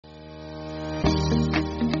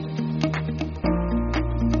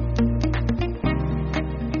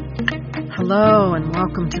Hello and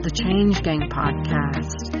welcome to the Change Gang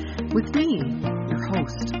podcast with me, your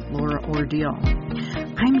host, Laura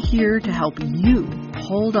Ordile. I'm here to help you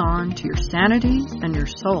hold on to your sanity and your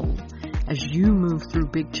soul as you move through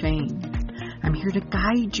big change. I'm here to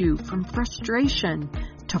guide you from frustration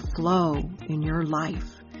to flow in your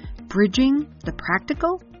life, bridging the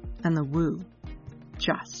practical and the woo,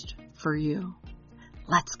 just for you.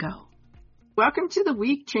 Let's go. Welcome to the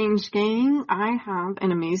Week Change Gang. I have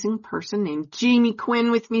an amazing person named Jamie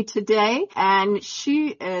Quinn with me today, and she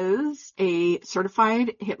is a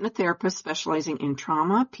certified hypnotherapist specializing in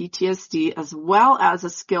trauma, PTSD, as well as a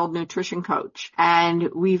skilled nutrition coach. And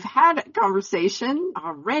we've had a conversation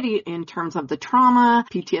already in terms of the trauma,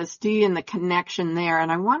 PTSD, and the connection there.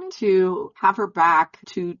 And I wanted to have her back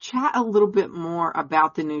to chat a little bit more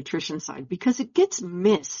about the nutrition side because it gets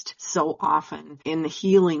missed so often in the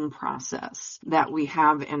healing process that we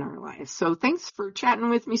have in our lives. So thanks for chatting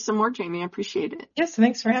with me some more, Jamie. I appreciate it. Yes,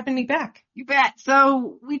 thanks for having me back. You bet.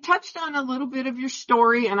 So we touched on a little bit of your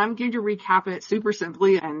story, and I'm going to recap it super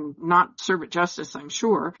simply and not serve it justice, I'm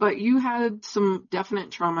sure. But you had some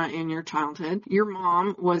definite trauma in your childhood. Your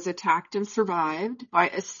mom was attacked and survived by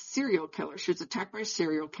a serial killer. She was attacked by a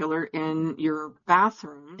serial killer in your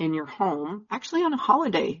bathroom, in your home, actually on a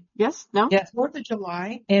holiday. Yes? No? Yes, 4th of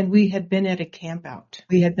July, and we had been at a camp out.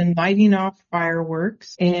 We had been lighting off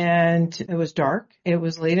fireworks, and it was dark. It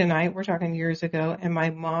was late at night. We're talking years ago, and my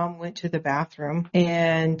mom went to the bathroom,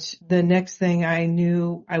 and the next thing I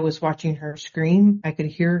knew, I was watching her scream. I could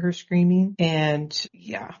hear her screaming, and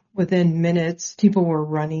within minutes, people were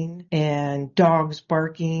running and dogs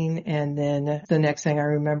barking. And then the next thing I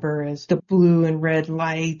remember is the blue and red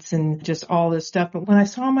lights and just all this stuff. But when I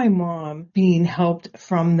saw my mom being helped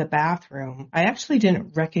from the bathroom, I actually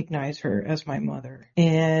didn't recognize her as my mother.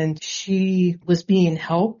 And she was being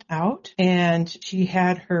helped out, and she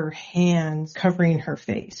had her hands covering her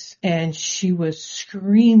face. And she was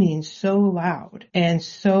screaming so loud and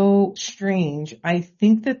so strange. I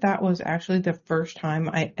think that was actually the first time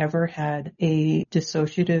I ever had a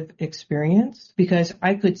dissociative experience, because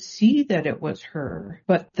I could see that it was her,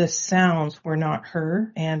 but the sounds were not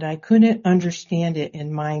her, and I couldn't understand it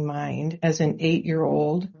in my mind as an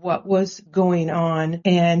 8-year-old what was going on.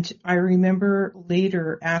 And I remember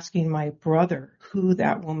later asking my brother who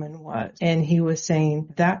that woman was, and he was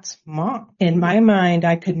saying, "That's Mom." In my mind,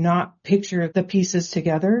 I could not picture the pieces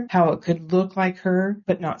together, how it could look like her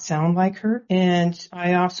but not sound like her. And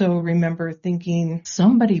I also remember thinking,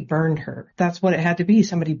 somebody burned her. That's what it had to be.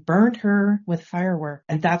 Somebody burned her with firework,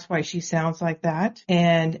 and that's why she sounds like that.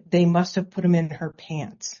 And they must have put them in her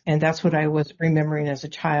pants. And that's what I was remembering as a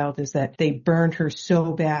child, is that they burned her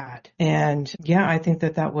so bad. And I think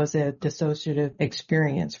that was a dissociative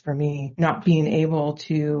experience for me, not being able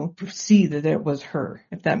to see that it was her,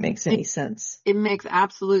 if that makes any sense. It makes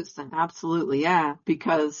absolute sense. Absolutely, yeah.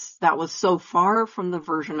 Because that was so far from the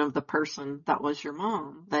version of the person that was your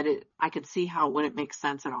mom that I could see how it wouldn't make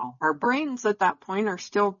sense at all. Our brains at that point are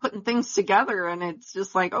still putting things together, and it's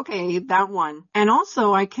just like, okay, that one. And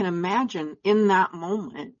also I can imagine in that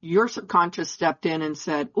moment, your subconscious stepped in and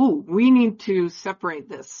said, "Ooh, we need to separate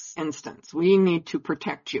this instance. We need to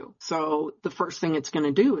protect you." So the first thing it's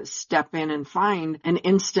going to do is step in and find an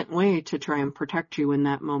instant way to try and protect you in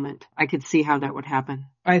that moment. I could see how that would happen.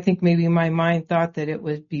 I think maybe my mind thought that it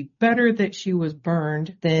would be better that she was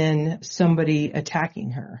burned than somebody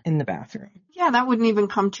attacking her in the bathroom. Yeah, that wouldn't even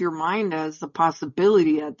come to your mind as a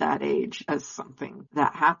possibility at that age, as something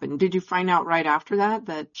that happened. Did you find out right after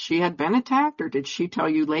that she had been attacked, or did she tell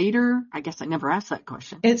you later? I guess I never asked that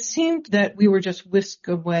question. It seemed that we were just whisked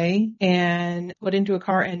away and put into a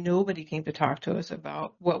car, and nobody came to talk to us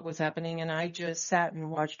about what was happening. And I just sat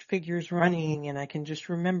and watched figures running, and I can just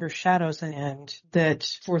remember shadows, and that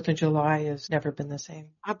 4th of July has never been the same.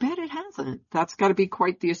 I bet it hasn't. That's got to be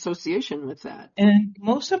quite the association with that. And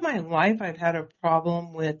most of my life, I've had a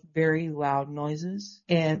problem with very loud noises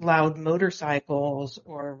and loud motorcycles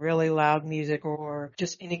or really loud music or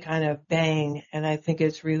just any kind of bang. And I think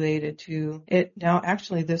it's related to it. Now,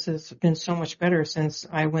 actually, this has been so much better since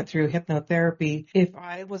I went through hypnotherapy. If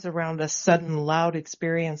I was around a sudden loud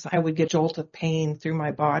experience, I would get a jolt of pain through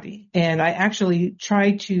my body. And I actually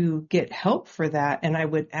tried to get help for that. And I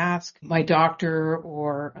would ask my doctor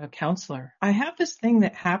or a counselor, I have this thing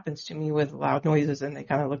that happens to me with loud noises, and they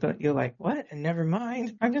kind of look at you like, what? And never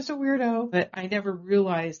mind, I'm just a weirdo. But I never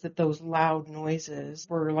realized that those loud noises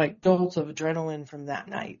were like jolts of adrenaline from that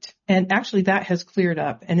night. And actually that has cleared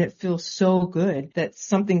up, and it feels so good that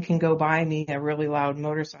something can go by me, a really loud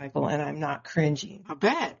motorcycle, and I'm not cringing. I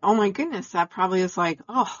bet. Oh my goodness. That probably is like,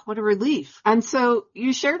 oh, what a relief. And so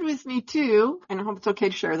you shared with me too, and I hope it's okay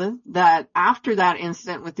to share this, that after that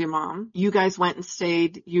incident with your mom, you guys went and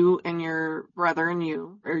stayed, you and your brother and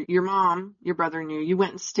you, or your mom, your brother and you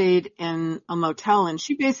went and stayed in a motel, and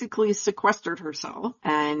she basically sequestered herself,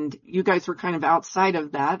 and you guys were kind of outside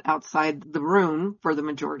of that, outside the room for the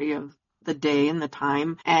majority of the day and the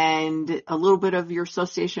time, and a little bit of your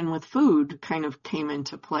association with food kind of came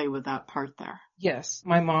into play with that part there. Yes,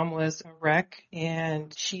 my mom was a wreck,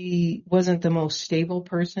 and she wasn't the most stable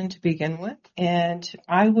person to begin with. And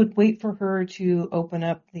I would wait for her to open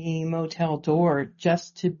up the motel door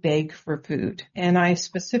just to beg for food. And I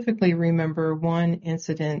specifically remember one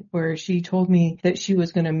incident where she told me that she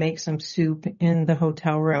was going to make some soup in the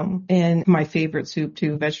hotel room, and my favorite soup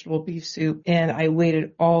too, vegetable beef soup. And I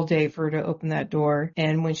waited all day for her to open that door.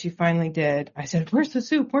 And when she finally did, I said, "Where's the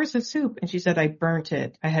soup? Where's the soup?" And she said, "I burnt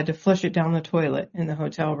it. I had to flush it down the toilet in the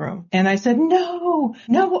hotel room." And I said, no,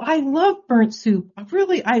 I love burnt soup.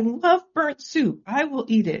 Really, I love burnt soup. I will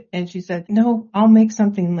eat it. And she said, "No, I'll make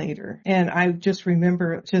something later." And I just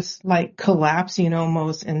remember just like collapsing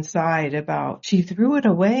almost inside about, she threw it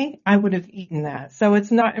away. I would have eaten that. So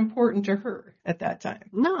it's not important to her at that time.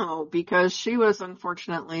 No, because she was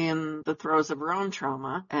unfortunately in the throes of her own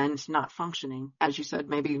trauma and not functioning. As you said,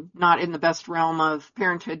 maybe not in the best realm of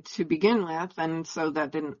parenthood to begin with. And so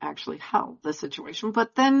that didn't actually help the situation.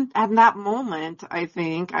 But then at that moment, I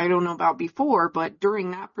think, I don't know about before, but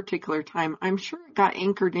during that particular time, I'm sure it got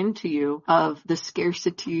anchored into you of the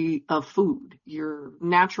scarcity of food. Your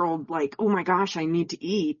natural, like, oh my gosh, I need to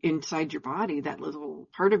eat inside your body. That little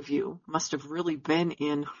part of you must have really been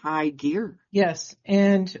in high gear. Yes.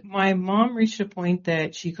 And my mom reached a point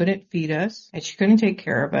that she couldn't feed us and she couldn't take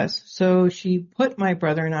care of us. So she put my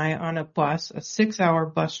brother and I on a bus, a 6-hour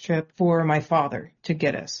bus trip for my father to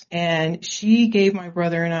get us. And she gave my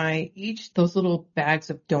brother and I each those little bags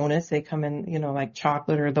of donuts. They come in, like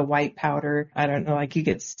chocolate or the white powder. I don't know, like you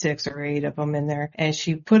get 6 or 8 of them in there. And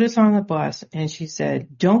she put us on the bus and she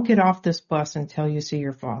said, "Don't get off this bus until you see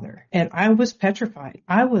your father." And I was petrified.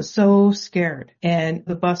 I was so scared. And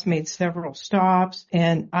the bus made several stops,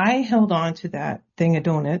 and I held on to that thing of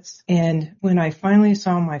donuts. And when I finally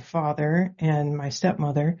saw my father and my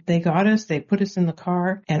stepmother, they got us, they put us in the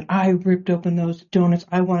car, and I ripped open those donuts.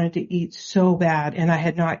 I wanted to eat so bad, and I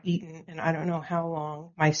had not eaten in I don't know how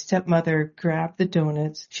long. My stepmother grabbed the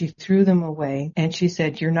donuts, she threw them away, and she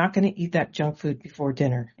said, "You're not going to eat that junk food before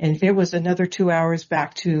dinner." And it was another 2 hours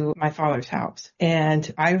back to my father's house.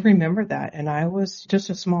 And I remember that, and I was just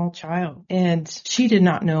a small child. And she did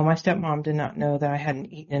not know, my stepmom did not know that I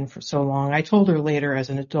hadn't eaten for so long. I told her later as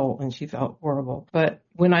an adult, and she felt horrible. But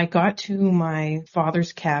when I got to my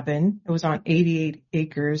father's cabin, it was on 88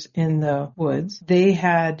 acres in the woods. They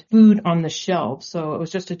had food on the shelves. So it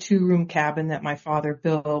was just a 2-room cabin that my father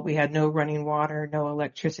built. We had no running water, no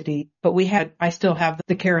electricity, but I still have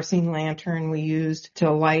the kerosene lantern we used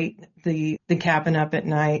to light the cabin up at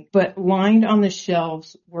night. But lined on the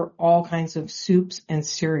shelves were all kinds of soups and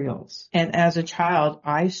cereals. And as a child,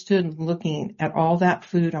 I stood looking at all that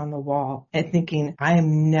food on the wall and thinking, I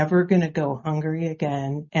am never going to go hungry again.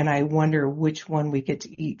 And I wonder which one we get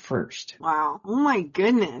to eat first. Wow. Oh my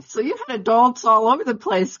goodness. So you had adults all over the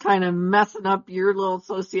place kind of messing up your little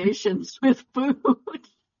associations with food.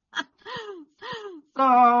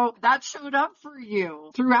 So that showed up for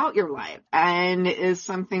you throughout your life and is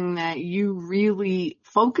something that you really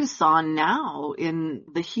focus on now in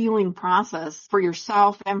the healing process for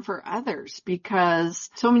yourself and for others, because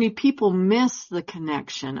so many people miss the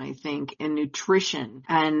connection, I think, in nutrition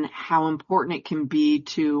and how important it can be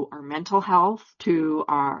to our mental health, to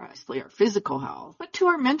our physical health, but to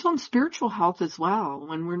our mental and spiritual health as well.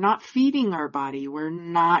 When we're not feeding our body, we're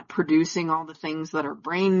not producing all the things that our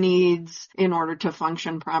brain needs in order to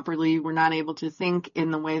function properly. We're not able to think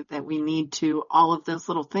in the way that we need to. All of those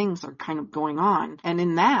little things are kind of going on. And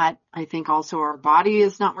in that, I think also our body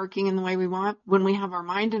is not working in the way we want. When we have our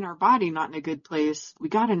mind and our body not in a good place, we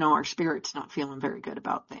got to know our spirit's not feeling very good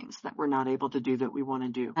about things that we're not able to do that we want to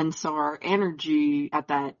do. And so our energy at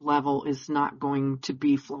that level is not going to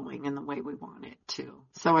be flowing in the way we want it to.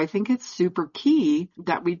 So I think it's super key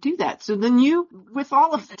that we do that. So then you, with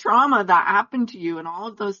all of the trauma that happened to you and all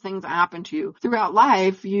of those things that happened to you throughout throughout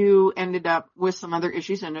life, you ended up with some other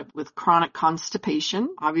issues, ended up with chronic constipation,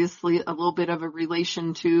 obviously a little bit of a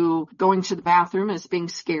relation to going to the bathroom as being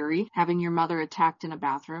scary, having your mother attacked in a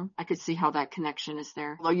bathroom. I could see how that connection is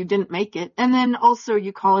there, although you didn't make it. And then also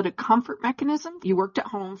you call it a comfort mechanism. You worked at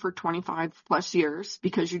home for 25 plus years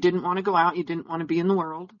because you didn't want to go out. You didn't want to be in the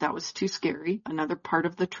world. That was too scary. Another part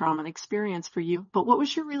of the trauma experience for you. But what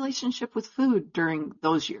was your relationship with food during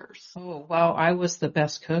those years? Oh, well, I was the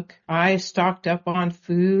best cook. I stocked up on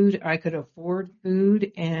food. I could afford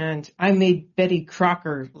food, and I made Betty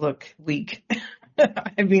Crocker look weak.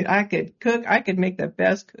 I mean, I could cook. I could make the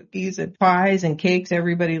best cookies and pies and cakes.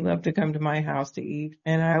 Everybody loved to come to my house to eat.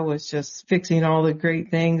 And I was just fixing all the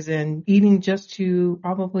great things and eating just to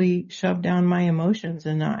probably shove down my emotions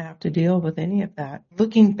and not have to deal with any of that.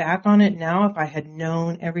 Looking back on it now, if I had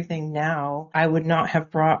known everything now, I would not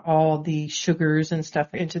have brought all the sugars and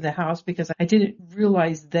stuff into the house because I didn't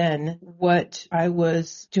realize then what I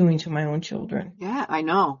was doing to my own children. Yeah, I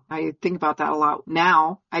know. I think about that a lot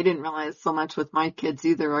now. I didn't realize so much with my kids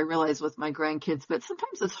either. I realize with my grandkids, but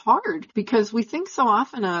sometimes it's hard because we think so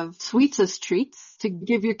often of sweets as treats to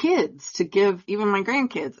give your kids, to give even my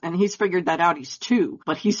grandkids. And he's figured that out. He's 2,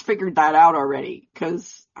 but he's figured that out already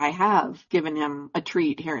because I have given him a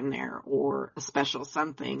treat here and there or a special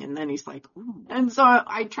something. And then he's like, ooh. And so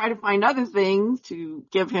I try to find other things to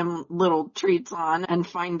give him little treats on and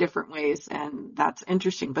find different ways. And that's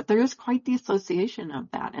interesting. But there is quite the association of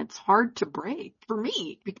that. It's hard to break for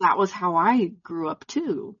me because that was how I grew up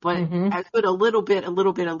too. But I put a little bit,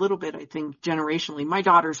 I think generationally. My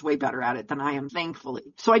daughter's way better at it than I am,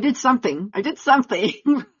 thankfully. So I did something,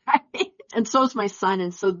 right? And so is my son.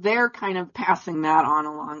 And so they're kind of passing that on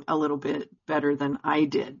along a little bit better than I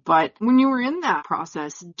did. But when you were in that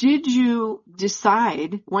process, did you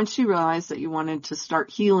decide once you realized that you wanted to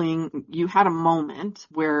start healing, you had a moment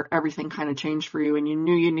where everything kind of changed for you and you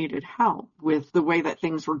knew you needed help with the way that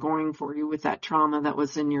things were going for you with that trauma that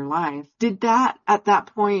was in your life? Did that at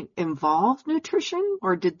that point involve nutrition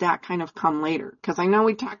or did that kind of come later? Because I know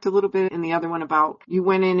we talked a little bit in the other one about you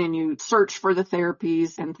went in and you searched for the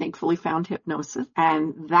therapies and thankfully found hypnosis.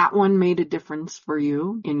 And that one made a difference for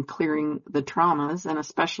you in clearing the traumas and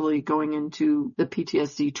especially going into the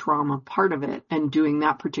PTSD trauma part of it and doing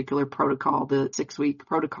that particular protocol, the 6-week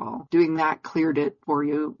protocol, doing that cleared it for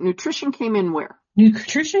you. Nutrition came in where?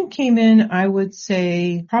 Nutrition came in, I would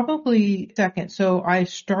say, probably second. So I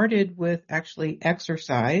started with actually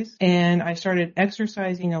exercise, and I started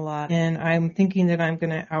exercising a lot, and I'm thinking that I'm going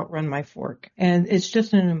to outrun my fork. And it's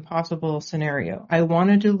just an impossible scenario. I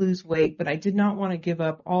wanted to lose weight, but I did not want to give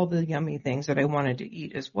up all the yummy things that I wanted to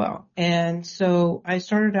eat as well. And so I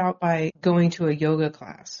started out by going to a yoga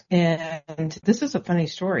class. And this is a funny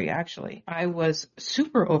story, actually. I was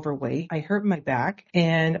super overweight. I hurt my back,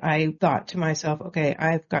 and I thought to myself, okay,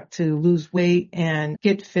 I've got to lose weight and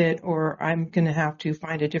get fit or I'm going to have to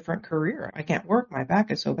find a different career. I can't work. My back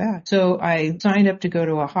is so bad. So I signed up to go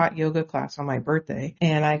to a hot yoga class on my birthday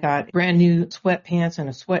and I got brand new sweatpants and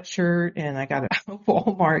a sweatshirt and I got a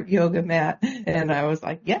Walmart yoga mat and I was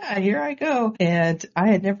like, yeah, here I go. And I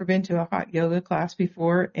had never been to a hot yoga class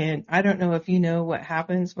before. And I don't know if you know what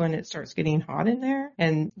happens when it starts getting hot in there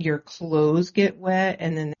and your clothes get wet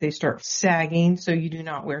and then they start sagging. So you do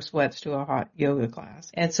not wear sweats to a hot yoga class.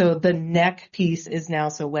 And so the neck piece is now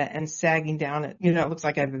so wet and sagging down. It looks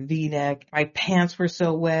like I have a V-neck. My pants were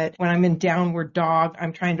so wet. When I'm in downward dog,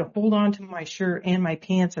 I'm trying to hold on to my shirt and my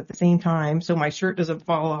pants at the same time. So my shirt doesn't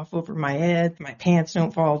fall off over my head. My pants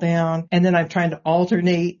don't fall down. And then I'm trying to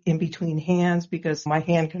alternate in between hands because my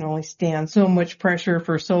hand can only stand so much pressure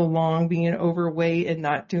for so long being overweight and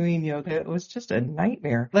not doing yoga. It was just a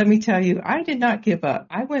nightmare. Let me tell you, I did not give up.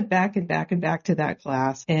 I went back and back and back to that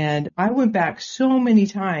class and I went back so many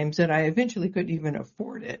times that I eventually couldn't even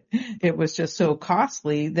afford it. It was just so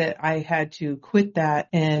costly that I had to quit that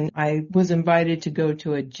and I was invited to go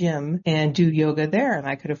to a gym and do yoga there and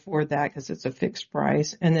I could afford that because it's a fixed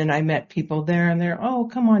price. And then I met people there and they're, oh,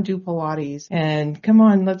 come on, do Pilates and come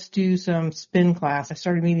on, let's do some spin class. I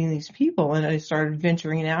started meeting these people and I started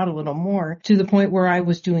venturing out a little more to the point where I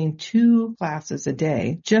was doing 2 classes a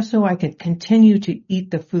day just so I could continue to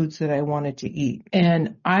eat the foods that I wanted to eat.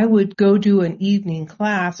 And I would go do an evening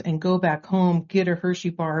class and go back home, get a Hershey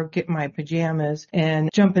bar, get my pajamas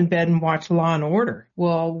and jump in bed and watch Law and Order.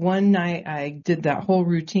 Well, one night I did that whole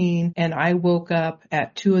routine and I woke up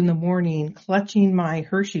at 2 a.m. clutching my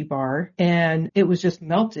Hershey bar and it was just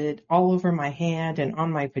melted all over my hand and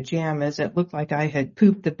on my pajamas. It looked like I had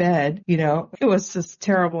pooped the bed. It was just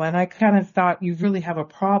terrible. And I kind of thought you really have a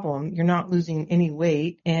problem. You're not losing any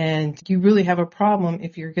weight and you really have a problem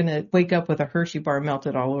if you're going to wake up with a Hershey bar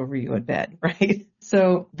melted all over you in bed. right?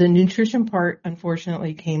 So the nutrition part,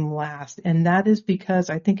 unfortunately, came last. And that is because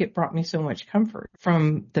I think it brought me so much comfort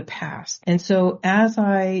from the past. And so as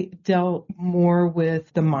I dealt more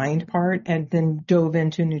with the mind part and then dove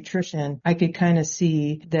into nutrition, I could kind of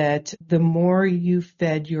see that the more you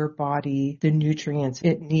fed your body the nutrients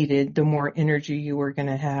it needed, the more energy you were going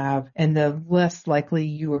to have, and the less likely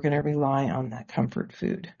you were going to rely on that comfort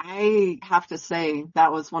food. I have to say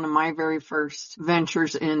that was one of my very first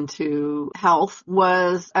ventures into health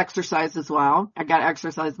was exercise as well. I got to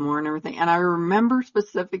exercise more and everything. And I remember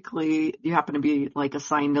specifically, you happen to be like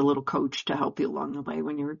assigned a little coach to help you along the way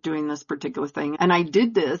when you were doing this particular thing. And I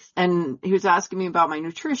did this, and he was asking me about my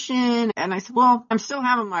nutrition. And I said, well, I'm still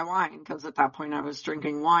having my wine, because at that point I was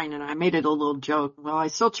drinking wine, and I made it a little joke. Well, I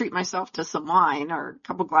still treat myself to some wine or a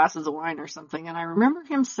couple glasses of wine or something. And I remember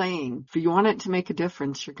him saying, if you want it to make a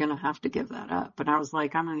difference, you're going to have to give that up. And I was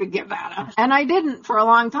like, I'm going to give that up. And I didn't for a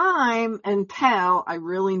long time until I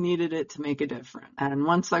really needed it to make a difference. And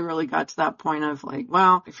once I really got to that point of like,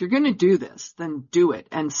 well, if you're going to do this, then do it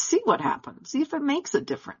and see what happens. See if it makes a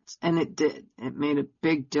difference. And it did. It made a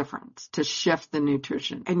big difference to shift the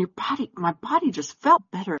nutrition. And my body just felt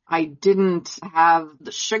better. I didn't have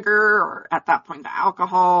the sugar or at that point the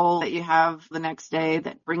alcohol that you have the next day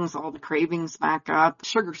that brings all the cravings back up.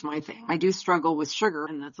 Sugar's my thing. I do struggle with sugar,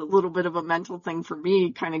 and that's a little bit of a mental thing for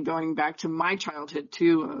me, kind of going back to my childhood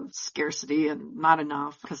too, of scarcity and not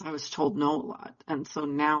enough, because I was told no a lot. And so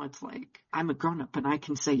now it's like, I'm a grown-up and I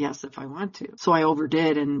can say yes if I want to. So I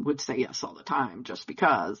overdid and would say yes all the time just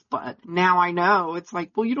because. But now I know it's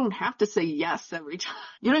like, well, you don't have to say yes every time.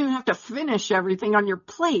 You don't even have to finish everything on your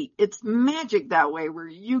plate. It's magic that way, where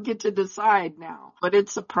you get to decide now. But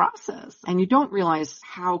it's a process, and you don't realize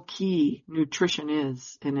how key nutrition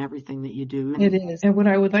is in everything that you do. It is. And what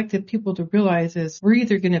I would like people to realize is we're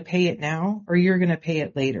either going to pay it now or you're going to pay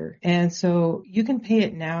it later. And so you can pay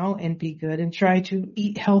it now and be good and try to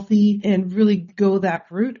eat healthy and really go that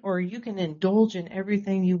route, or you can indulge in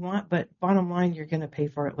everything you want, but bottom line, you're going to pay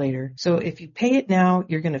for it later. So if you pay it now,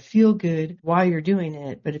 you're going to feel good while you're doing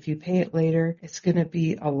it. But if you pay it later, it's going to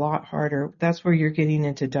be a lot harder. That's where you're getting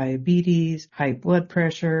into diabetes, high blood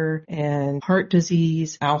pressure, and heart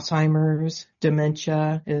disease, Alzheimer's,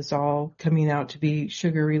 dementia is all coming out to be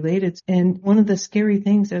sugar related. And one of the scary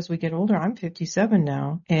things as we get older, I'm 57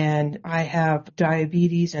 now, and I have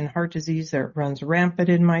diabetes and heart disease that runs rampant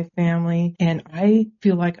in my family. And I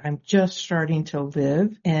feel like I'm just starting to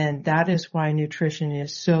live. And that is why nutrition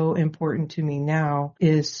is so important to me now,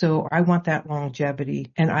 is so I want that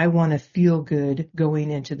longevity, and I want to feel good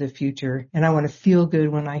going into the future. And I want to feel good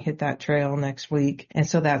when I hit that trail next week. And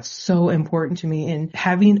so that's so important to me. And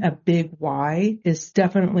having a big why is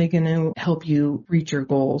definitely going to help you reach your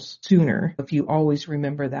goals sooner if you always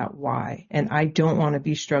remember that why. And I don't want to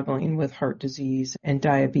be struggling with heart disease and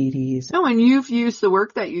diabetes. No, and you've used the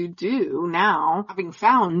work that you do now, having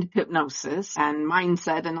found hypnosis and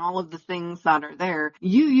mindset and all of the things that are there.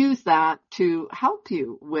 You use that to help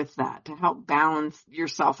you with that, to help balance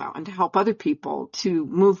yourself out and to help other people to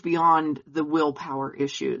move beyond the willpower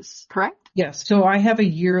issues, correct? Yes. So I have a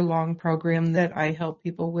year-long program that I help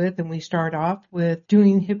people with, and we start off with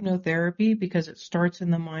doing hypnotherapy because it starts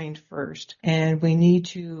in the mind first. And we need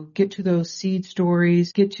to get to those seed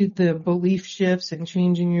stories, get to the belief shifts and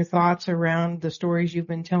changing your thoughts around the stories you've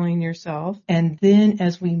been telling yourself. And then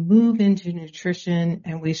as we move into nutrition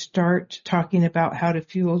and we start talking about how to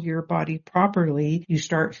fuel your body properly, you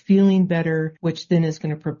start feeling better, which then is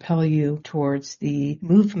going to propel you towards the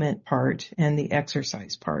movement part and the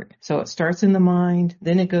exercise part. So it starts in the mind,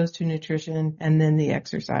 then it goes to nutrition, and then the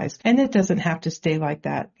exercise. And it doesn't have to stay like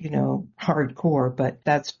that, hardcore, but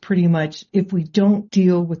that's pretty much, if we don't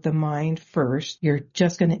deal with the mind first, you're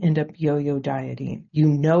just going to end up yo-yo dieting. You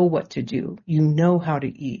know what to do. You know how to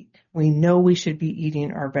eat. We know we should be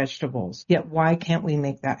eating our vegetables. Yet why can't we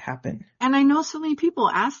make that happen? And I know so many people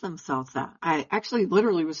ask themselves that. I actually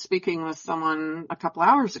literally was speaking with someone a couple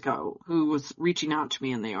hours ago who was reaching out to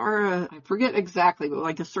me, and they are, I forget exactly, but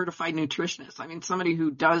like a certified nutritionist. I mean, somebody who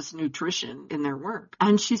does nutrition in their work.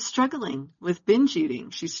 And she's struggling with binge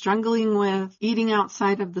eating. She's struggling with eating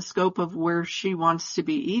outside of the scope of where she wants to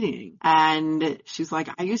be eating. And she's like,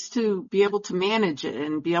 I used to be able to manage it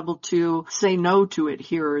and be able to say no to it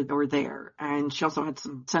here or were there. And she also had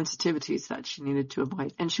some sensitivities that she needed to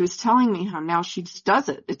avoid. And she was telling me how now she just does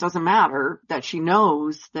it. It doesn't matter that she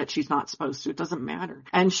knows that she's not supposed to. It doesn't matter.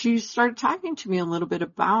 And she started talking to me a little bit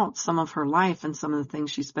about some of her life and some of the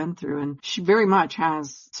things she's been through. And she very much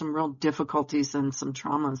has some real difficulties and some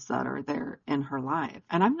traumas that are there in her life.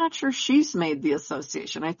 And I'm not sure she's made the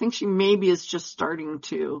association. I think she maybe is just starting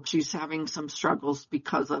to. She's having some struggles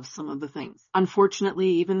because of some of the things. Unfortunately,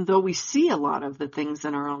 even though we see a lot of the things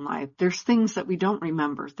in our own life, there's things that we don't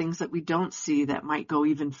remember, things that we don't see that might go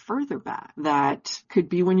even further back. That could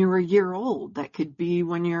be when you were a year old. That could be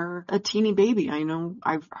when you're a teeny baby. I know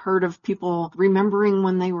I've heard of people remembering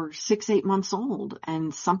when they were 6, 8 months old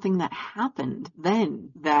and something that happened then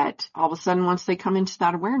that all of a sudden once they come into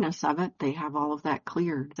that awareness of it, they have all of that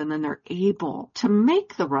cleared. And then they're able to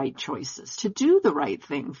make the right choices, to do the right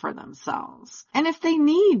thing for themselves. And if they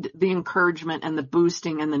need the encouragement and the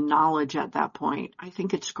boosting and the knowledge at that point, I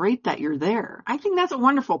think it's great that you're there. I think that's a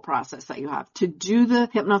wonderful process that you have to do the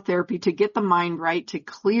hypnotherapy, to get the mind right, to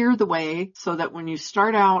clear the way so that when you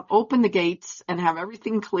start out, open the gates and have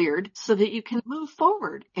everything cleared so that you can move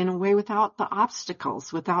forward in a way without the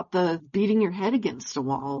obstacles, without the beating your head against a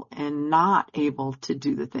wall and not able to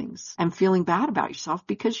do the things and feeling bad about yourself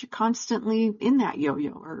because you're constantly in that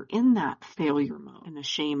yo-yo or in that failure mode and the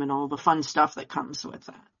shame and all the fun stuff that comes with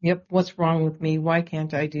that. Yep. What's wrong with me? Why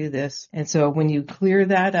can't I do this? And so when you clear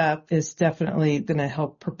that up, it's definitely going to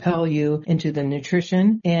help propel you into the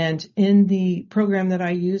nutrition. And in the program that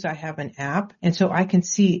I use, I have an app. And so I can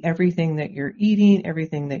see everything that you're eating,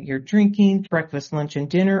 everything that you're drinking, breakfast, lunch, and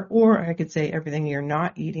dinner, or I could say everything you're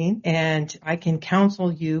not eating. And I can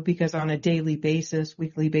counsel you because on a daily basis,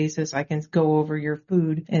 weekly basis, I can go over your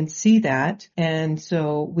food and see that. And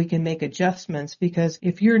so we can make adjustments because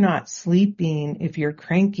if you're not sleeping, if you're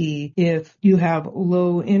cranky, if you have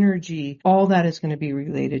low energy, all that is going to be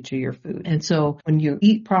related to your food. And so when you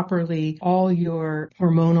eat properly, all your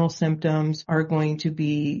hormonal symptoms are going to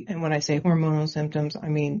be, and when I say hormonal symptoms, I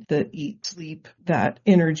mean the eat, sleep, that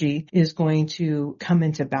energy is going to come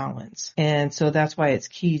into balance. And so that's why it's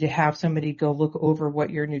key to have somebody go look over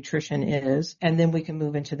what your nutrition is. And then we can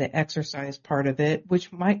move into the exercise part of it,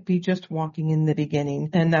 which might be just walking in the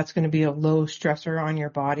beginning. And that's going to be a low stressor on your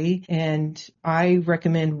body. And I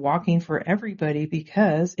recommend walking for everybody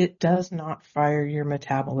because it does not fire your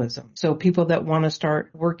metabolism. So people that want to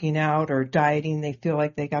start working out or dieting, they feel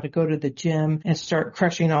like they got to go to the gym and start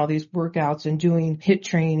crushing all these workouts and doing HIIT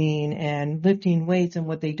training and lifting weights. And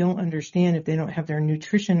what they don't understand, if they don't have their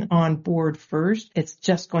nutrition on board first, it's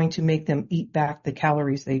just going to make them eat back the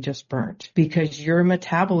calories they just burnt because your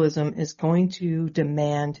metabolism is going to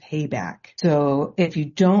demand payback. So if you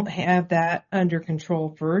don't have that under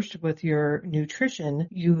control first with your nutrition,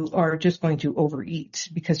 you are just going to overeat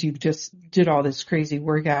because you've just did all this crazy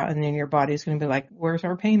workout and then your body's going to be like, where's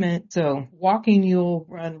our payment? So walking, you'll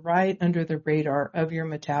run right under the radar of your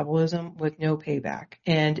metabolism with no payback.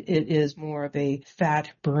 And it is more of a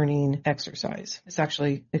fat burning exercise. It's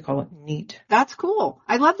actually, they call it NEAT. That's cool.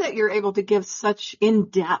 I love that you're able to give such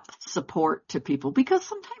in-depth support to people because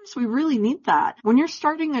sometimes we really need that. When you're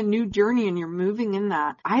starting a new journey and you're moving in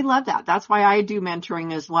that, I love that. That's why I do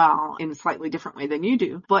mentoring as well in a slightly different way than you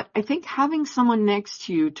do. But I think having someone next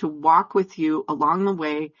to you to walk with you along the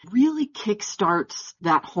way really kickstarts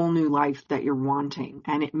that whole new life that you're wanting.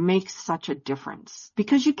 And it makes such a difference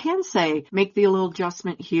because you can say, make the little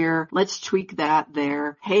adjustment here. Let's tweak that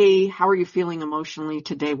there. Hey, how are you feeling emotionally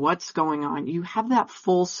today? What's going on? You have that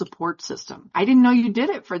full support system. I didn't know you did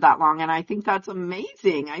it for that long. And I think that's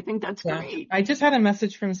amazing. I think that's great. I just had a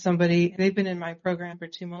message from somebody. They've been in my program for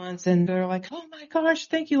 2 months and they're like, oh my gosh,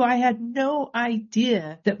 thank you. I had no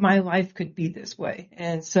idea that my life could be this way.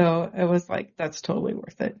 And so it was like, that's totally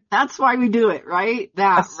worth it. That's why we do it, right?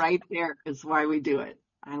 That right there is why we do it.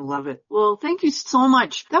 I love it. Well, thank you so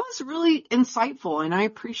much. That was really insightful, and I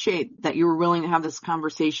appreciate that you were willing to have this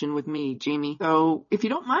conversation with me, Jamie. So if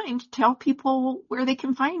you don't mind, tell people where they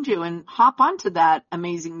can find you and hop onto that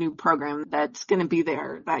amazing new program that's going to be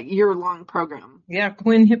there, that year-long program. Yeah,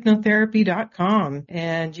 QuinnHypnotherapy.com.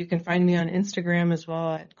 And you can find me on Instagram as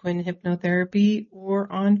well at Quinn Hypnotherapy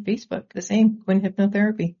or on Facebook, the same, Quinn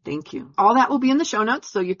Hypnotherapy. Thank you. All that will be in the show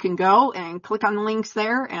notes, so you can go and click on the links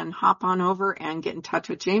there and hop on over and get in touch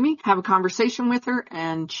with Jamie, have a conversation with her,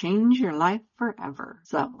 and change your life forever.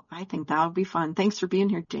 So I think that would be fun. Thanks for being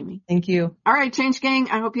here, Jamie. Thank you. All right, Change Gang,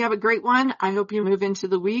 I hope you have a great one. I hope you move into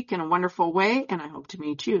the week in a wonderful way, and I hope to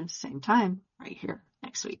meet you same time right here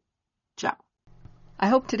next week. Ciao. I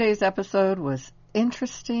hope today's episode was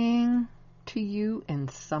interesting to you in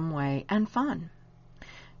some way and fun.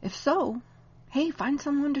 If so, hey, find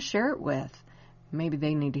someone to share it with. Maybe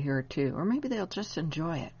they need to hear it too, or maybe they'll just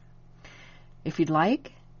enjoy it. If you'd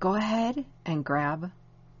like, go ahead and grab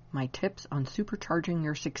my tips on supercharging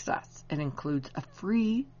your success. It includes a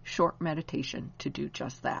free short meditation to do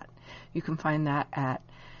just that. You can find that at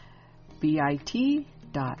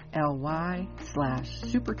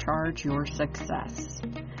bit.ly/supercharge your success.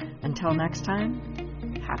 Until next time,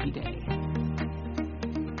 happy day.